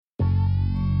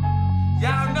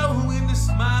this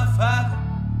motherfucker.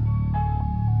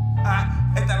 I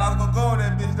thought I was gonna go on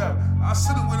that bitch though. I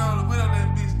should've went on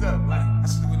that bitch though. Like I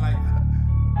should've went like,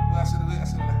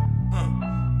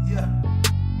 yeah.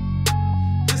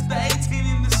 It's the 18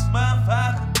 in this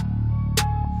motherfucker.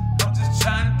 I'm just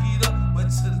trying to get up,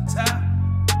 but to the top.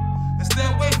 And stay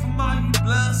away from all you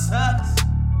blood suckers.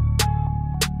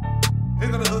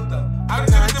 Here go the hook though. I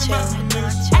took them out, you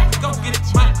niggas. Go get it,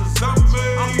 Mike, cause I'm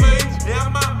made. Yeah,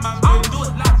 I'm out, I don't do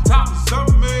it like top. I'm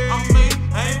made.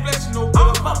 I ain't flexing no bitch.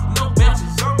 I'm fucking no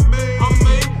bitches. I'm made.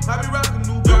 I be rockin'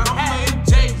 new guys. I'm made.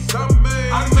 James.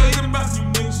 I made them out, you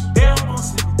niggas. They don't wanna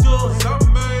see me do it. I'm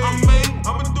made.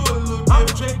 I'ma do it a little bit. I'ma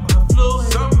drink my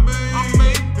fluid. I'm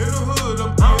made. In the hood,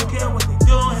 I don't care what they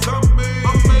doing. I'm made.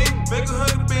 Make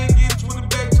 100 band, get 20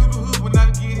 back to the hood when I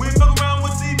get. We ain't fuck around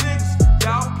with these niggas.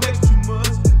 Y'all flex too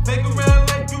much. Fake around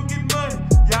like you get money.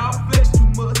 Y'all flex too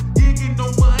much. You ain't get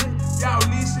no money. Y'all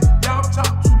leasing. Y'all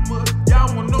talk too much. Y'all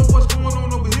wanna know what's going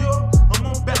on over here? I'm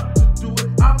about to do it.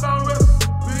 I found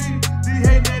recipe. These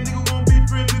hating that nigga won't be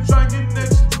friendly. Try and get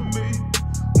next to me.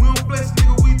 We don't flex,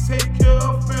 nigga. We take care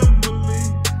of family.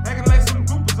 Acting like some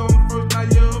groupers on the first night.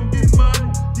 Yeah, I'm getting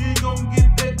money. You ain't gonna get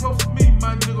that close to me,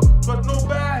 my nigga. Trust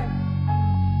nobody.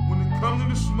 When it comes to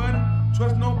this money,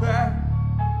 trust nobody.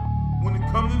 When it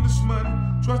comes to this money,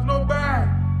 trust nobody.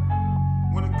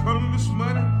 When it comes to this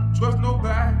money, trust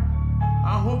nobody.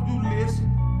 I hope you listen.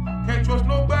 Can't trust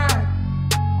nobody.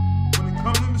 When it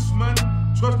comes to this money,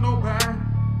 trust nobody.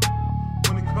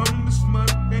 When it comes to this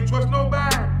money, can't trust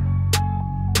nobody.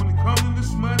 When it comes to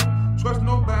this money, trust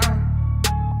nobody.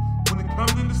 When it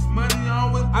comes to this money, I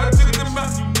always I took them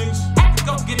out, you niggas.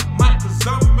 Go get it, Mike, cause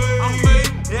I'm made.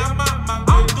 Yeah, I'm out, my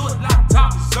I don't do it like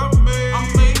top. I'm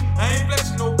made. I ain't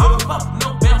flexing no bitch. I'm fucking no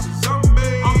bitches. I'm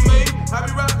made. I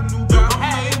be rockin' new guys. I'm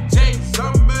made. James. I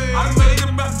made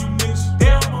them out, you niggas. They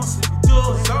don't wanna see me do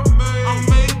it. I'm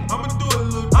made. I'ma do it a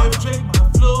little bit. I'ma drink my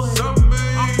fluid.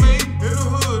 I'm made. In the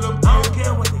hood, I don't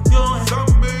care what they doing. I'm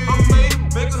made.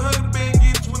 Make 100 band,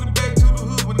 get 20 back to the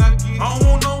hood when I get. I don't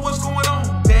wanna know what's going on.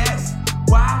 That's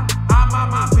why I'm out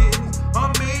my business.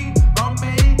 I'm made.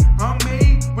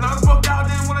 When I was broke out,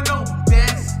 didn't wanna know.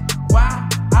 That's why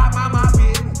I'm out my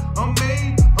business. I'm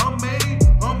made.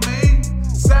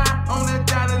 Side on that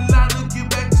dotted line and get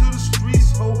back to the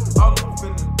streets, ho. All I'm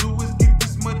finna do is get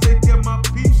this money, take care of my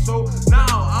peeps, so now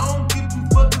I don't give two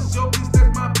fucking jokers,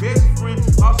 that's my best friend.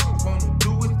 All she wanna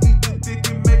do is eat the dick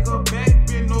and make her back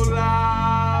bend, no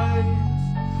lies.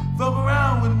 Fuck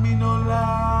around with me, no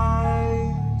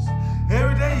lies.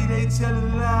 Every day they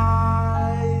telling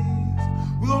lies.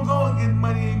 We gon' go and get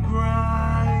money and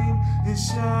grind and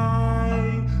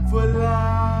shine for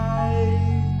life.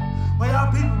 Why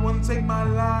y'all people wanna take my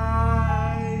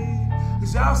life?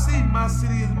 Cause y'all see my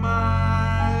city is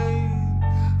mine.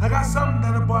 I got something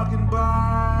that a bar can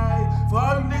buy. For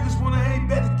all you niggas wanna hate,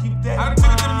 better keep that.